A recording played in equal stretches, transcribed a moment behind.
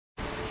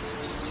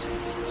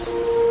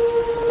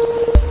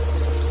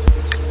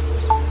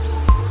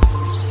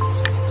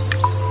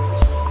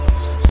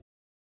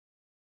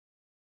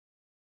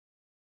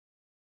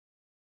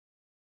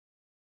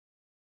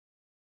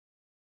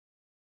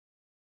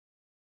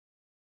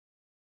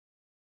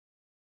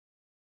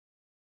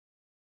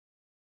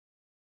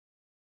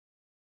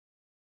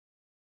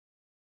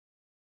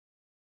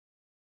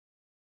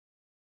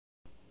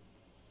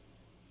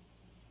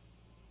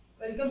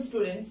Welcome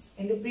students.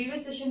 In the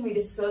previous session we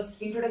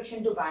discussed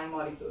introduction to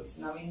biomolecules.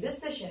 Now in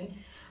this session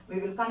we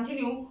will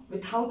continue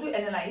with how to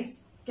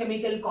analyze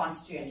chemical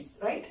constituents,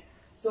 right?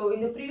 So in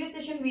the previous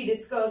session we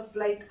discussed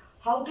like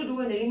how to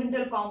do an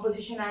elemental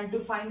composition and to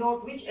find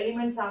out which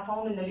elements are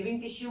found in the living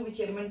tissue,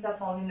 which elements are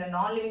found in the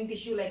non-living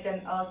tissue like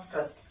an earth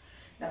crust.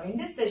 Now in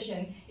this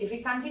session, if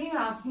we continue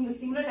asking the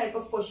similar type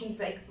of questions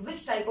like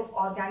which type of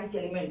organic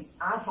elements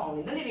are found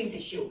in the living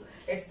tissue.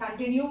 Let's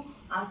continue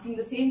asking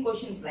the same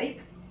questions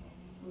like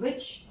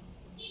which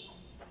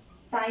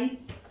type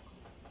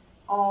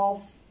of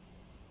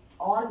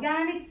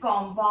organic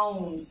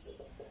compounds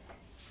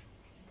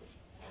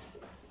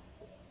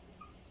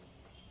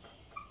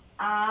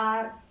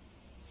are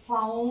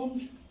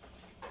found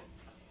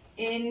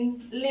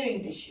in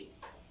living tissue.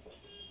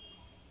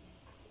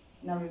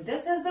 Now if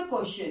this is the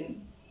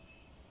question,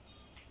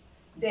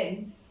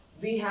 then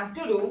we have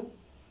to do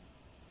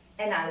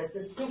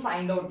analysis to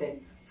find out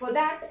then. For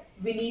that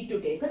we need to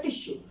take a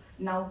tissue.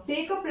 Now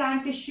take a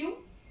plant tissue.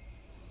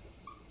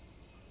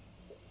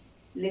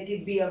 Let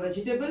it be a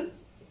vegetable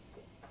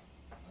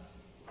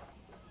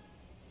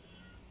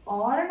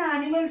or an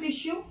animal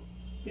tissue,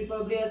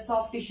 preferably a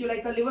soft tissue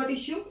like a liver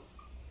tissue.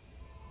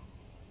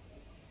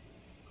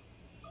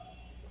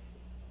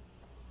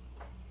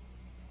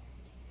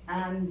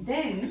 And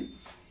then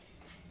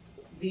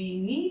we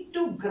need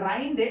to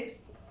grind it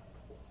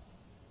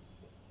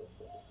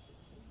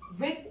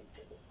with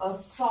a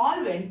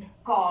solvent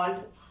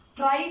called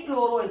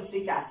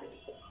trichloroacetic acid.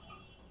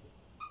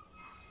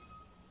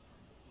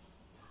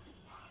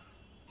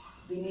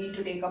 We need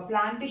to take a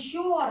plant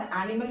tissue or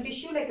animal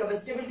tissue like a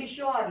vegetable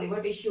tissue or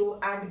liver tissue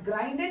and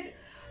grind it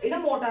in a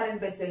mortar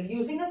and pestle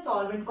using a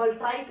solvent called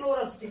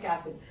trichloroacetic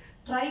acid.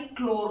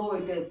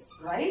 Trichloro it is,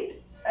 right?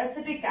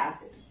 Acetic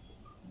acid.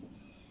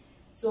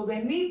 So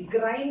when we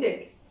grind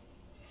it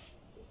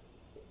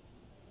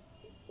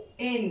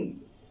in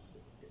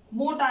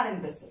mortar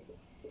and pestle,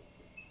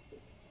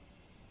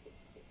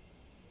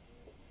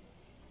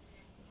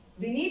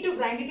 we need to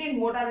grind it in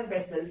mortar and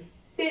pestle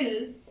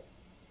till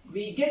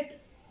we get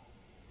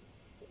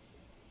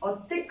a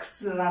thick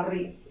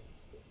slurry.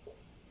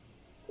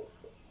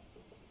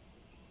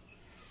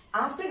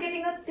 After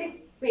getting a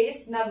thick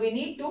paste, now we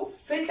need to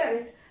filter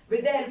it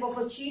with the help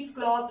of a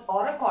cheesecloth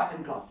or a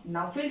cotton cloth.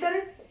 Now filter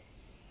it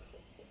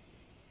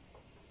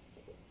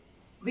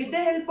with the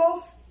help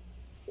of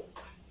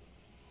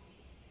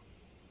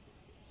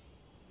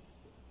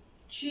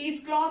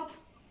cheesecloth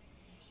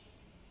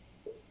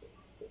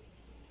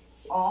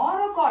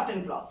or a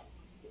cotton cloth.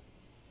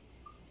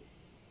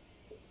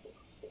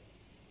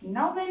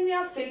 Now when we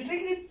are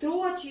filtering it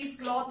through a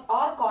cheesecloth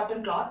or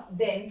cotton cloth,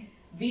 then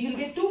we will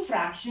get two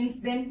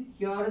fractions. Then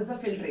here is a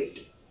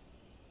filtrate,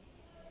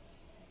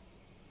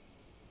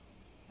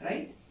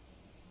 right?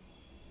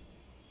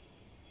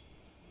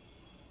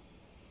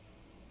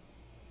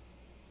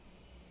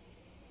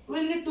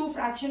 We'll get two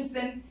fractions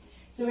then.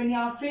 So when you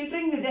are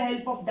filtering with the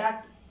help of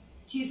that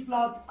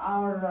cheesecloth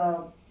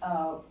or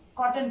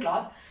cotton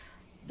cloth,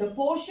 the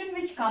portion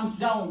which comes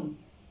down,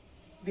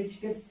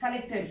 which gets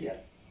collected here,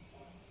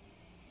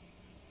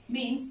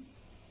 means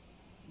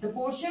the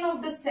portion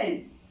of the cell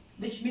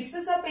which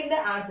mixes up in the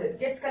acid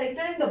gets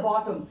collected in the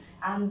bottom,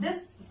 and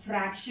this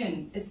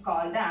fraction is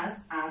called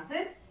as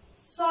acid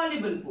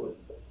soluble pool.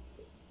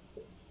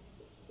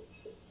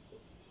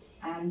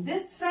 And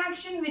this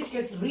fraction which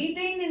gets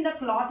retained in the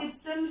cloth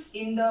itself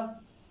in the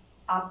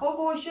upper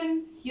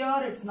portion,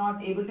 here it's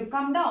not able to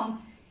come down,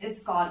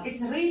 is called,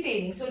 it's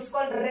retaining, so it's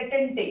called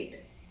retentate.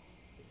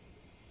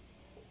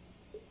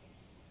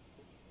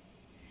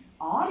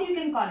 Or you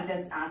can call it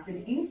as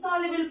acid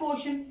insoluble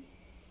portion.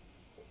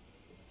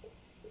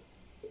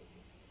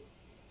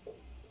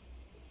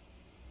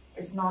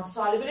 It's not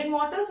soluble in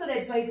water, so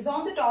that's why it is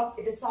on the top.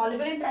 It is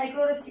soluble in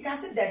trichloroacetic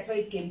acid, that's why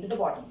it came to the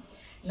bottom.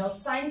 Now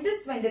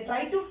scientists, when they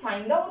try to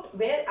find out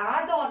where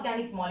are the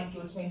organic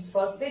molecules, means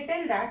first they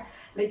tell that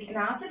like in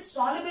acid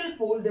soluble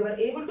pool they were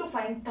able to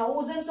find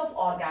thousands of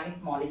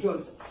organic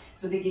molecules.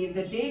 So they gave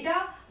the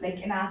data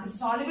like in acid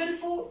soluble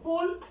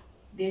pool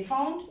they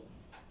found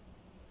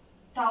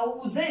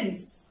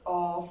thousands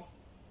of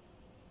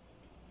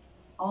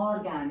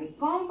organic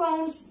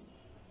compounds.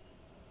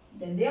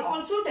 Then they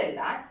also tell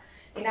that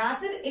in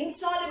acid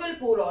insoluble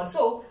pool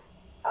also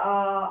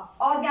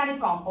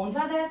organic compounds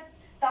are there.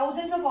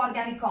 Thousands of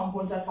organic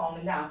compounds are found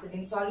in the acid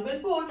insoluble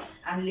pool,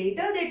 and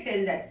later they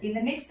tell that in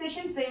the next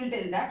sessions they will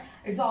tell that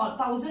it's all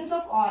thousands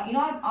of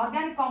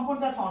organic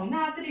compounds are found in the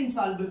acid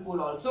insoluble pool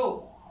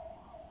also.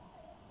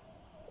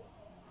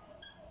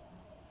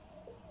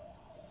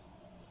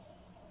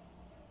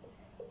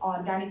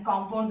 Organic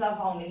compounds are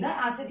found in the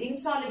acid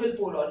insoluble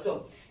pool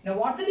also. Now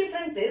what's the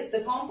difference is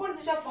the compounds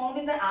which are found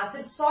in the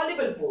acid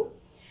soluble pool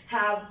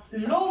have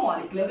low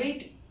molecular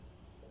weight,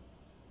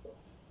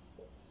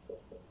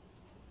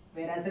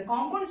 whereas the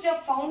compounds which are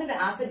found in the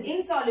acid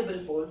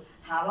insoluble pool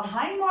have a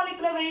high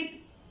molecular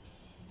weight.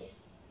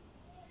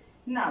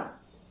 Now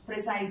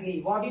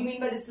precisely what do you mean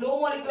by this low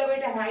molecular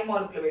weight and high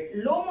molecular weight?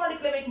 Low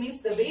molecular weight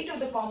means the weight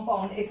of the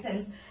compound, it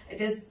seems it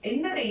is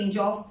in the range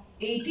of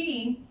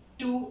 18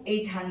 to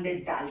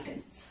 800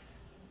 Daltons,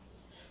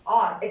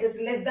 or it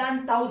is less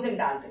than 1000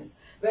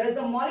 Daltons. Whereas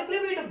the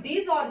molecular weight of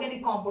these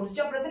organic compounds which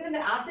are present in the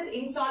acid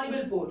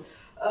insoluble pool,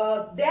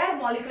 their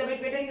molecular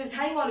weight, we are telling is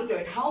high molecular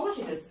weight. How much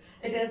it is?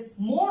 It is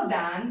more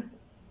than,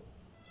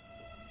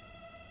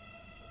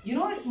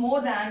 it's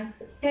more than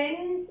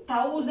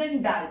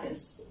 10,000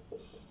 Daltons.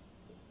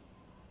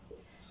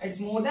 It's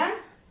more than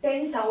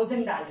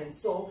 10,000 Daltons.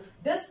 So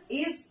this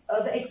is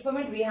the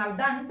experiment we have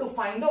done to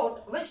find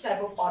out which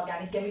type of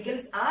organic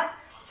chemicals are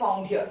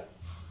found here.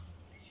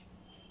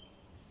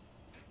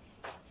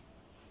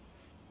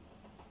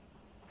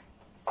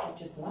 Stop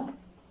just a minute.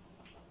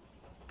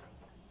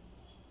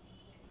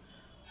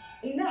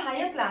 In the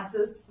higher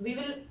classes, we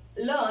will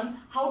learn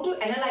how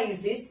to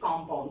analyze these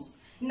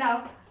compounds.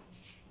 Now,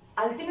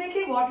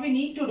 ultimately what we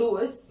need to do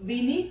is,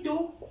 we need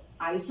to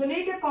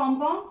isolate a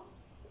compound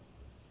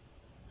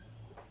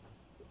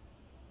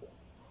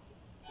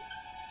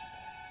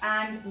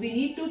and we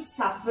need to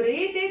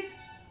separate it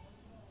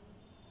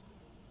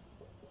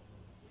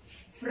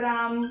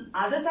from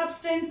other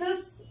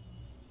substances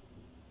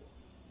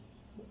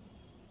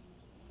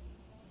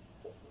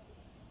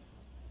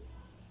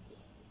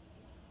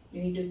We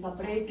need to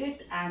separate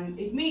it, and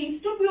it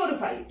means to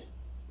purify it.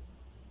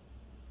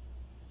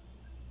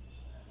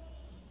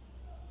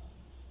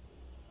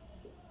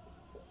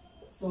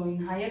 So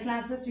in higher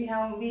classes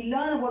we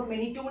learn about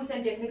many tools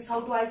and techniques,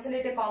 how to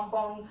isolate a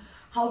compound,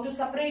 how to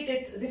separate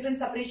it, different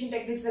separation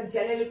techniques like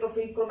gel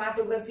electrophy,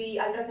 chromatography,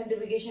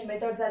 ultracentrifugation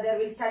methods are there.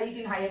 We'll study it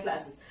in higher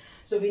classes.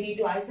 So we need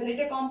to isolate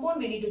a compound,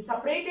 we need to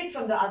separate it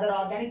from the other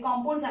organic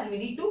compounds, and we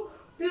need to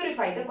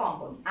purify the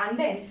compound. And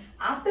then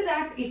after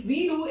that, if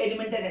we do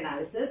elemental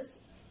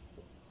analysis,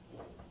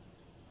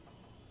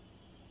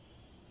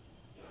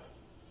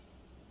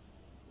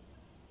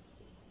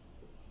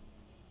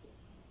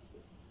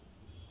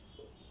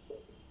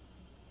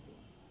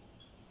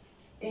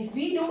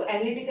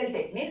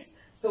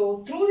 so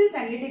through these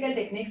analytical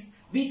techniques,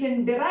 we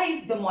can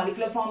derive the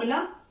molecular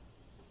formula.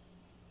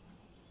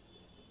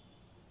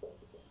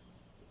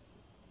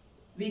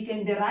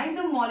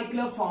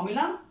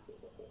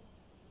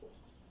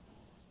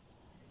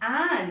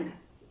 And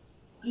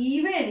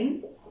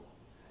even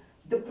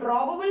the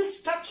probable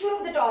structure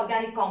of that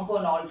organic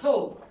compound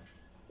also.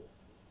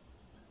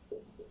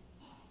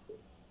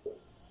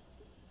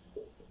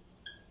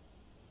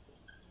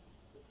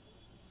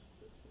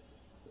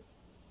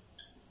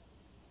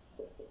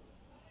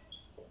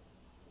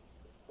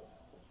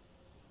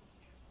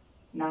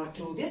 Now,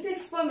 through this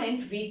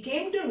experiment, we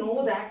came to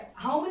know that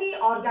how many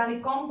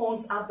organic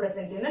compounds are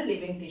present in a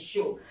living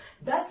tissue.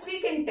 Thus,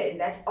 we can tell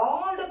that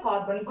all the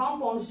carbon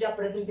compounds which are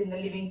present in the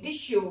living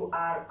tissue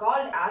are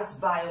called as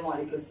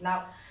biomolecules.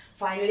 Now,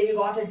 finally, we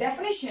got a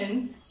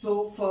definition.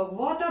 So, for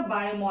what are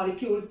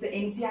biomolecules? The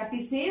NCERT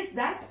says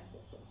that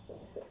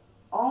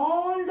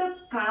all the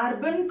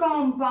carbon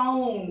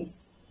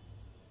compounds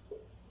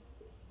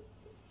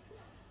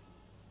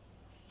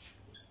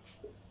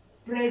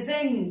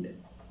present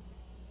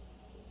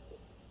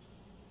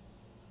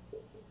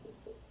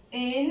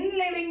in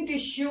living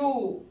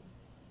tissue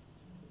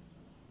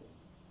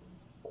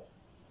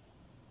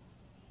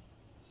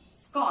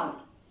is called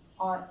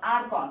or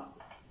are called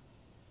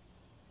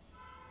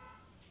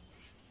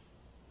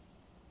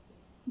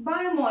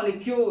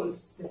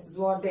biomolecules. This is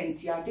what the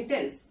NCERT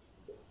tells.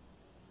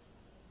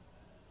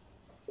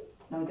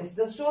 Now, this is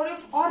the story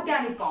of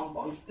organic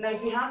compounds. Now,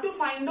 if we have to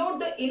find out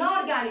the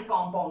inorganic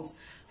compounds,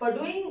 for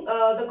doing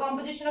the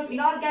composition of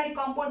inorganic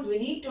compounds, we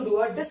need to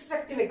do a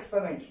destructive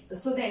experiment.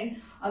 So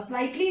then, a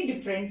slightly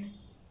different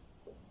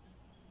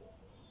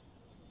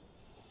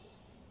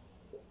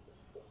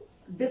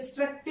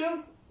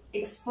destructive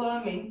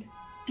experiment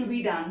to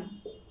be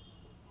done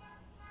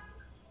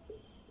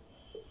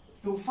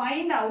to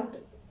find out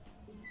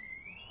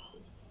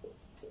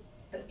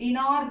the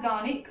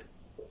inorganic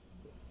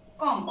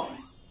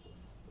compounds.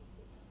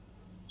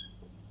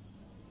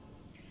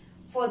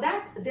 For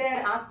that, they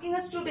are asking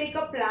us to take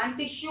a plant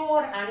tissue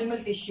or animal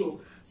tissue.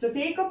 So,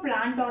 take a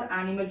plant or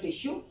animal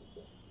tissue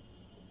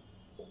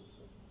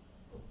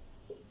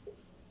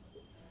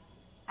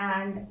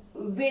and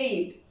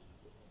weigh it.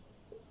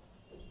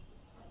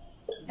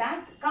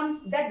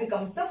 That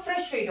becomes the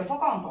fresh weight of a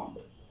compound.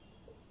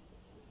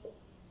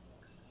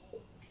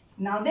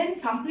 Now then,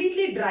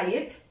 completely dry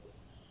it.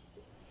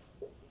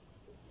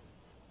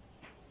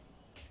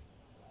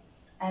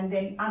 And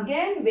then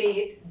again weigh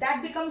it,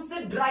 that becomes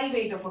the dry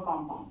weight of a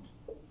compound.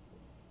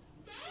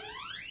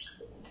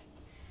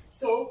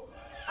 So,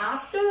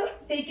 after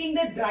taking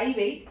the dry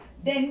weight,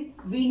 then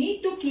we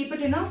need to keep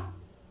it in a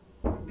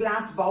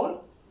glass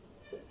bowl.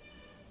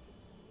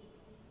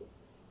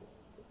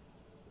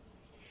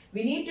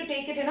 We need to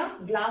take it in a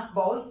glass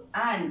bowl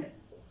and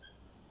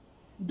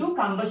do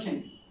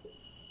combustion.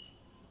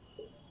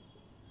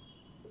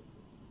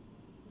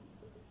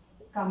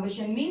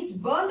 Combustion means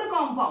burn the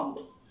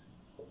compound.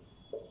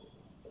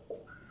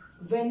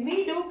 When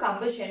we do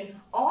combustion,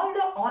 all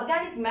the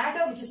organic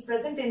matter which is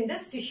present in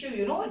this tissue,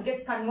 it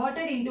gets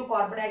converted into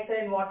carbon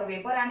dioxide and water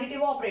vapor and it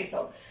evaporates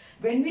out.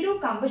 when we do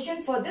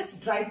combustion for this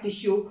dried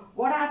tissue,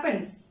 what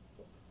happens?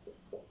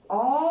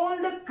 All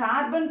the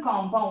carbon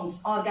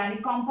compounds,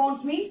 organic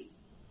compounds means,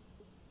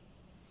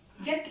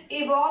 get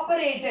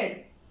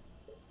evaporated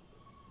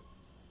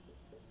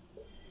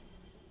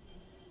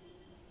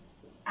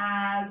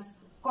as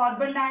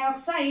carbon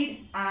dioxide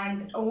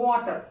and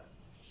water.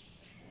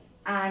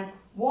 And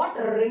what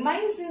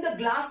remains in the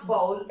glass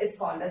bowl is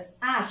called as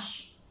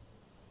ash.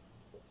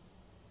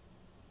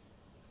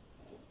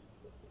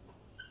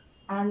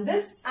 And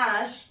this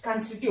ash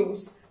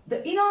constitutes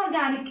the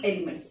inorganic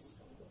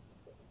elements.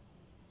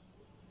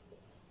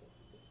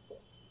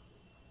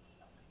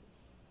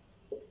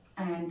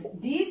 And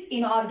these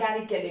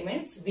inorganic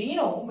elements, we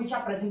know, which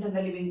are present in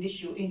the living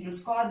tissue,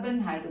 includes carbon,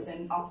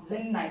 hydrogen,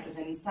 oxygen,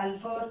 nitrogen,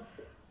 sulfur.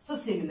 So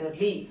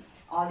similarly,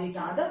 all these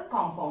are the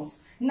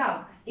compounds.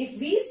 Now, if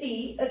we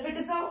see, if it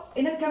is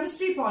in a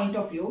chemistry point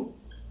of view,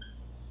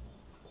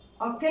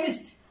 a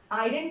chemist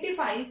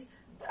identifies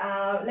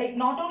like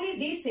not only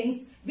these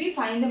things, we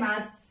find them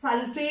as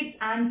sulfates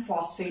and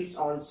phosphates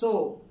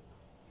also.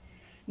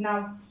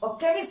 Now, a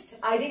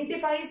chemist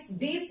identifies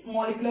these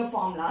molecular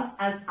formulas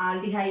as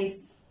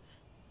aldehydes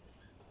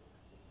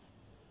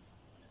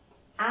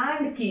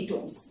and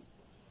ketones.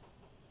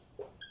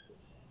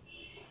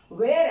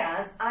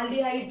 Whereas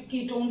aldehyde,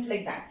 ketones,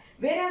 like that.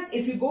 Whereas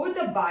if you go with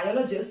a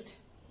biologist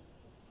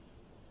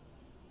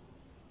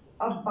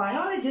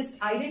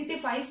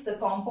identifies the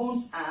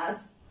compounds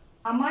as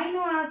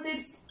amino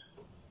acids.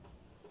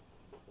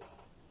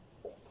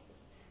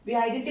 We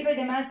identify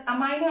them as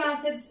amino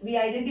acids, we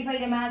identify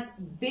them as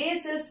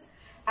bases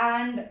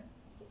and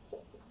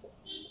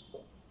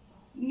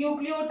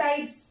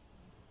nucleotides.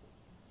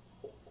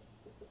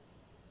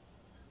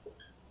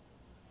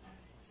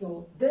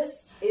 So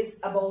this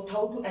is about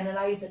how to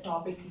analyze a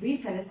topic. We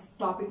finished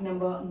topic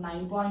number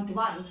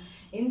 9.1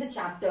 in the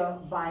chapter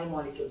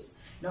biomolecules.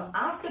 Now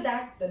after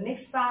that, the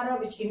next para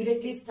which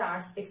immediately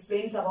starts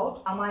explains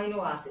about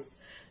amino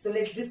acids. So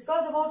let's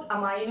discuss about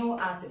amino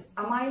acids.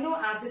 Amino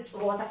acids,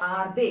 what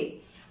are they?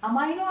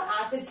 Amino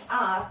acids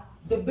are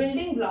the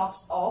building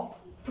blocks of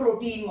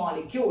protein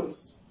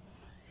molecules.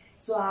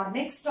 So our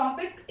next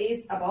topic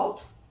is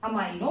about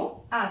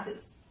amino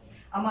acids.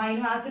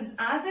 Amino acids,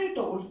 as I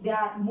told, they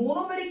are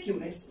monomeric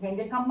units. When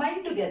they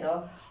combine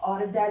together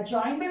or if they are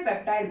joined by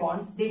peptide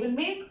bonds, they will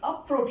make a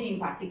protein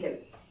particle.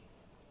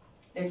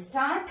 Let's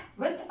start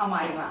with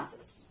amino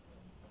acids.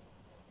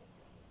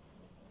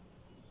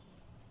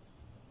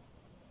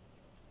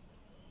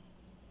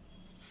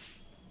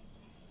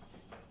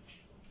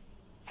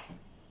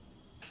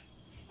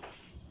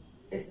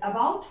 It's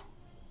about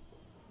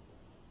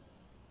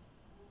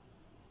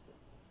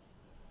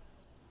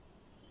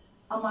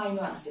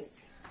amino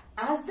acids.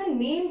 As the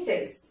name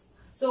tells,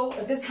 so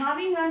it is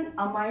having an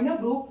amino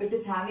group, it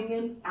is having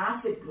an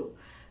acid group.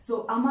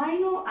 So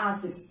amino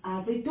acids,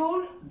 as I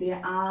told, they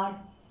are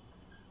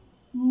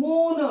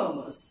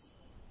monomers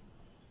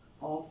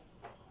of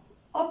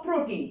a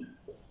protein.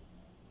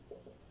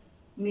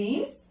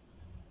 Means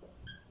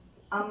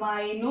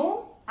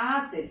amino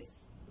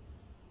acids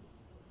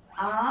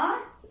are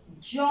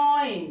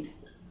joined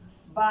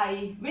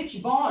by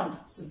which bond?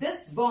 So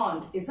this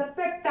bond is a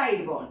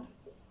peptide bond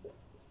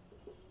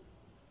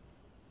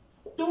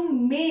to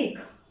make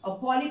a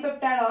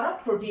polypeptide or a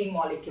protein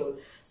molecule.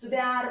 So they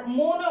are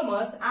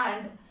monomers,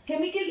 and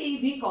chemically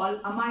we call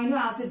amino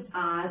acids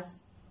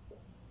as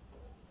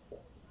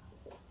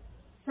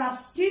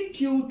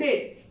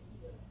substituted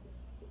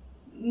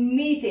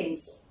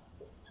methanes.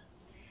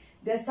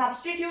 They are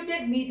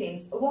substituted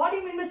methanes. What do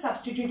you mean by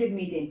substituted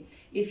methane?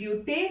 If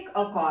you take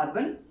a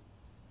carbon,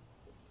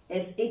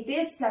 if it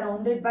is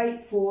surrounded by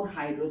 4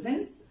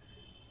 hydrogens,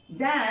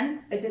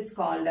 then it is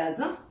called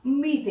as a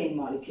methane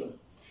molecule.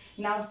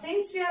 Now,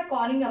 since we are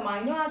calling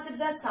amino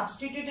acids as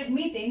substituted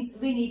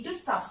methanes, we need to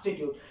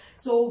substitute.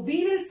 So,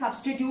 we will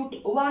substitute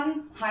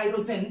one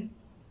hydrogen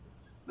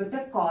with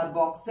a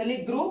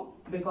carboxylic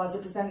group because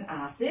it is an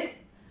acid.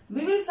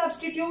 We will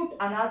substitute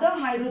another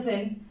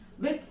hydrogen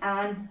with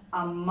an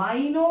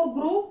amino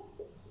group,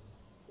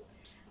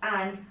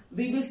 and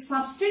we will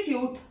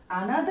substitute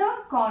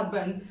another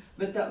carbon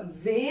with a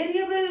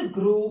variable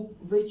group,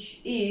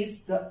 which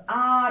is the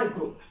R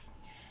group.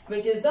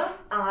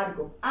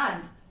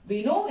 And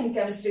we know in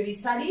chemistry we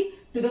study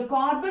to the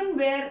carbon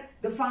where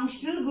the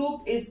functional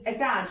group is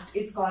attached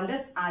is called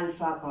as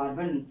alpha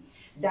carbon.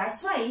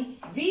 That's why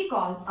we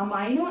call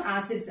amino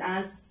acids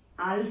as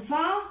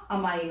alpha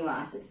amino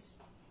acids.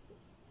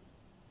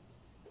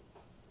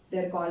 They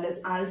are called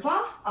as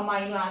alpha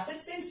amino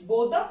acids since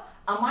both the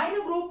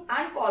amino group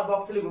and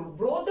carboxylic group,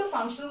 both the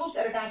functional groups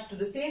are attached to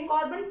the same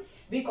carbon.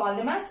 We call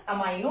them as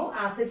amino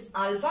acids,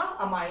 alpha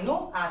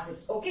amino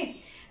acids. Okay.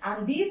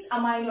 And these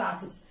amino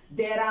acids,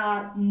 there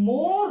are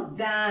more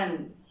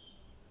than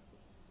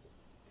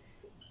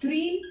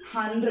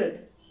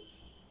 300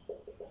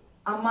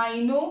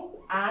 amino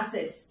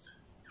acids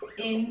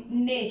in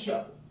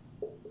nature.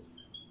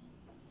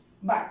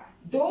 But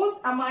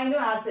those amino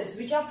acids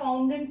which are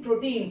found in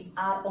proteins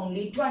are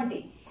only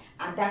 20.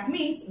 And that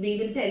means we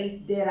will tell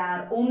there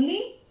are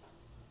only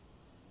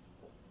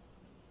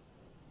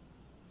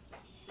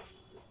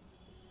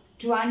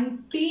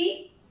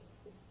 20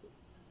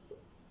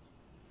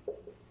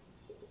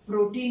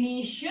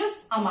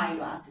 proteinaceous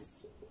amino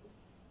acids.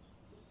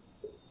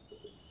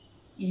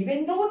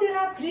 Even though there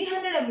are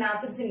 300 amino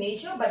acids in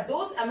nature, but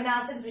those amino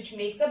acids which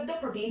makes up the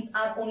proteins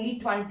are only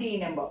 20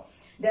 in number.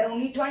 There are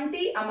only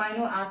 20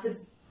 amino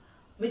acids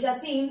which are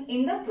seen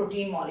in the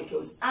protein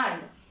molecules.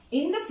 And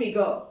in the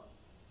figure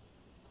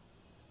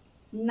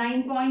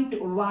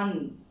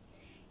 9.1,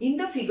 in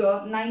the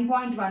figure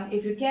 9.1,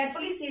 if you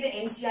carefully see the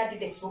NCERT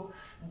textbook,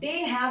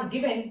 they have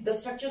given the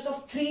structures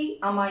of 3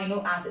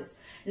 amino acids.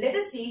 Let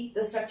us see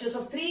the structures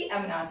of 3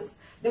 amino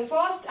acids. The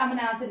first amino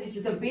acid, which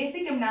is the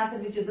basic amino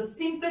acid, which is the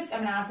simplest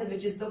amino acid,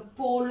 which is the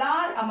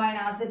polar amino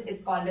acid,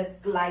 is called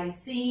as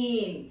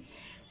glycine.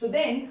 So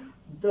then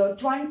the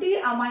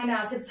 20 amino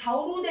acids,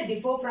 how do they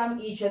differ from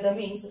each other?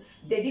 Means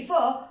they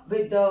differ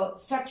with the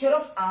structure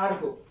of R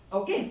group.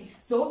 Okay,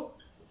 so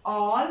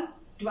all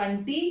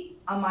 20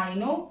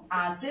 amino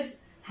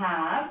acids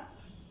have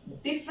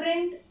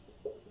different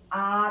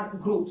R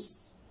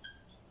groups.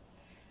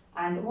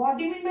 And what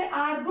do you mean by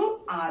R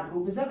group? R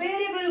group is a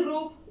variable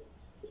group.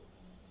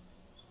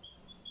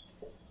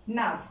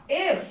 Now,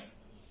 if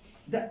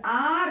the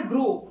R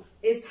group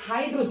is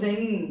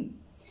hydrogen,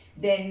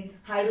 then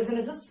hydrogen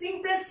is the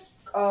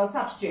simplest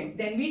substrate.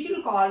 Then we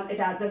should call it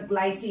as a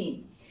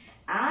glycine.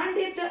 And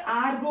if the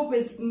R group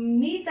is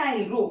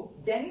methyl group,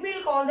 then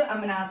we'll call the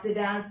amino acid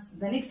as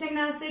the next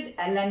amino acid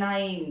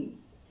alanine,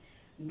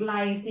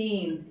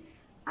 glycine.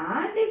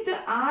 And if the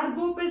R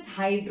group is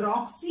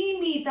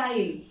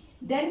hydroxymethyl,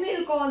 then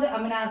we'll call the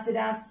amino acid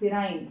as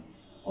serine.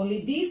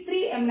 Only these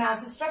 3 amino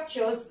acid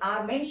structures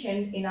are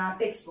mentioned in our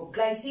textbook: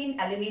 glycine,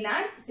 alanine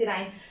and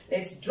serine.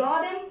 Let's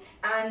draw them,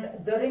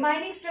 and the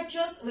remaining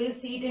structures we'll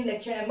see it in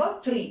lecture number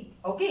 3.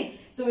 Okay,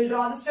 so we'll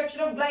draw the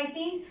structure of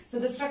glycine. So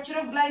the structure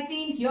of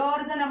glycine, here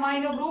is an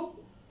amino group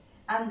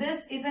and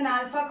this is an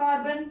alpha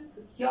carbon.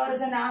 Here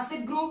is an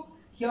acid group.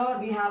 Here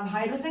we have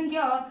hydrogen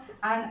here,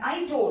 and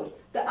I told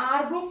the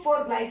R group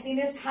for glycine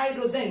is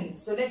hydrogen.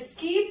 So let's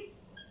keep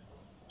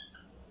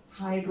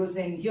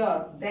hydrogen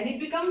here. Then it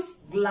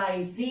becomes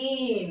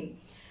glycine.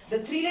 The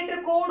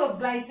 3-letter code of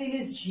glycine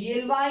is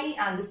GLY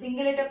and the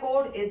single letter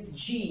code is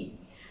G.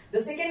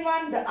 The second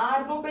one, the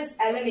R group is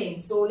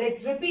alanine. So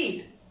let's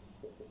repeat.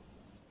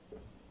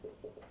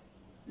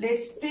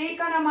 Let's take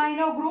an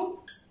amino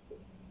group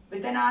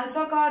with an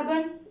alpha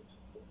carbon,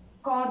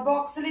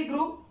 carboxylic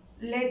group.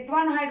 Let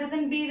one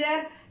hydrogen be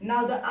there.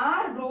 Now the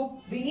R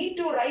group, we need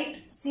to write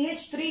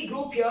CH3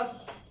 group here.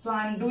 So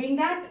I am doing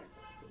that.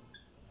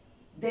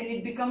 Then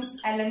it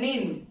becomes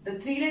alanine. The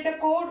 3-letter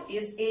code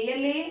is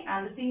ALA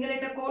and the single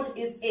letter code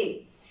is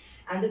A.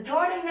 And the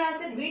third amino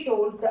acid, we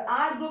told the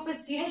R group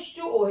is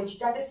CH2OH,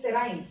 that is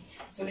serine.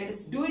 So let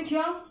us do it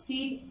here.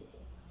 See,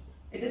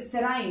 it is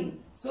serine.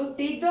 So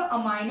take the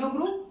amino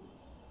group,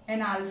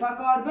 an alpha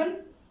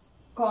carbon,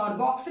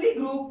 carboxylic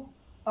group,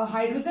 a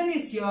hydrogen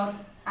is here,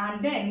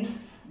 and then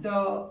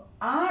the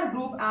R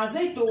group, as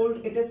I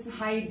told, it is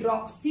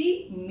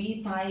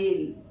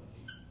hydroxymethyl.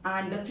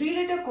 And the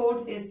 3-letter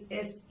code is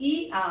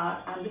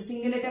SER and the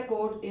single letter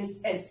code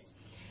is S.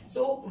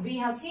 So we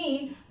have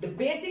seen the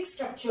basic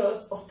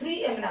structures of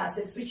 3 amino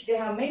acids which they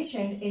have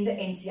mentioned in the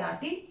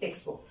NCERT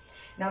textbook.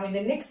 Now in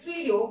the next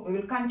video, we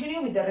will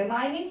continue with the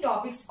remaining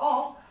topics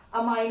of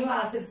amino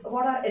acids.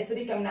 What are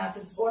acidic amino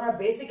acids? What are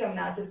basic amino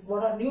acids?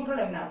 What are neutral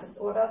amino acids?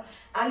 What are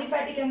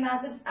aliphatic amino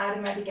acids?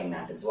 Aromatic amino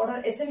acids? What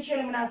are essential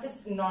amino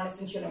acids?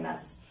 Non-essential amino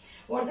acids?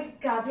 What is the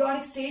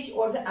cationic stage?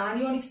 What is the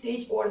anionic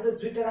stage? What is the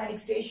zwitterionic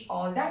stage?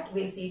 All that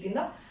we'll see it in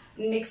the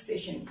next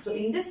session. So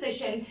in this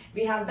session,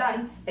 we have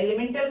done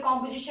elemental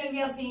composition we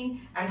have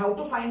seen, and how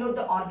to find out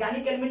the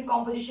organic element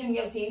composition we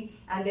have seen.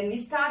 And then we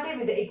started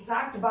with the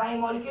exact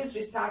biomolecules.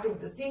 We started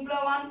with the simpler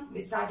one. We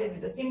started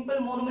with the simple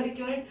monomeric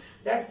unit,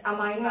 that's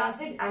amino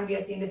acid, and we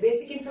have seen the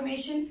basic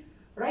information,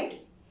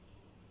 right?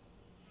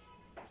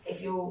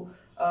 If you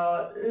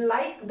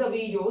like the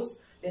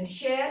videos, then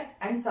share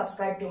and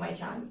subscribe to my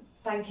channel.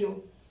 Thank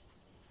you.